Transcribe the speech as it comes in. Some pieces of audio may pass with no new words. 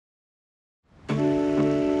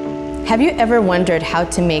Have you ever wondered how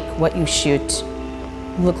to make what you shoot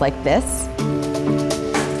look like this?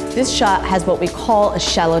 This shot has what we call a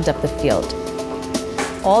shallow depth of field.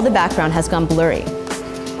 All the background has gone blurry.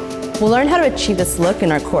 We'll learn how to achieve this look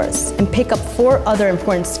in our course and pick up 4 other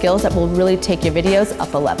important skills that will really take your videos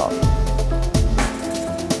up a level.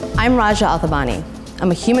 I'm Raja Althabani.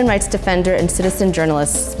 I'm a human rights defender and citizen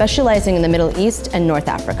journalist specializing in the Middle East and North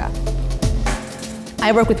Africa.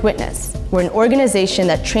 I work with Witness. We're an organization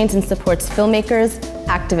that trains and supports filmmakers,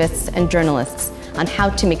 activists, and journalists on how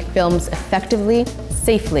to make films effectively,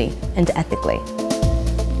 safely, and ethically.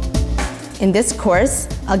 In this course,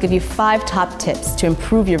 I'll give you 5 top tips to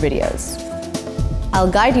improve your videos. I'll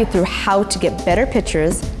guide you through how to get better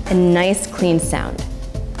pictures and nice, clean sound.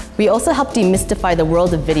 We also help demystify the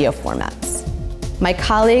world of video formats. My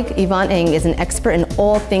colleague, Yvonne Ng, is an expert in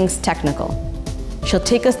all things technical. She'll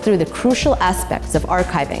take us through the crucial aspects of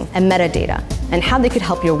archiving and metadata and how they could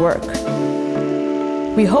help your work.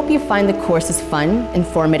 We hope you find the courses fun,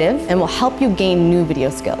 informative, and will help you gain new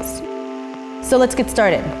video skills. So let's get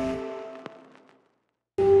started.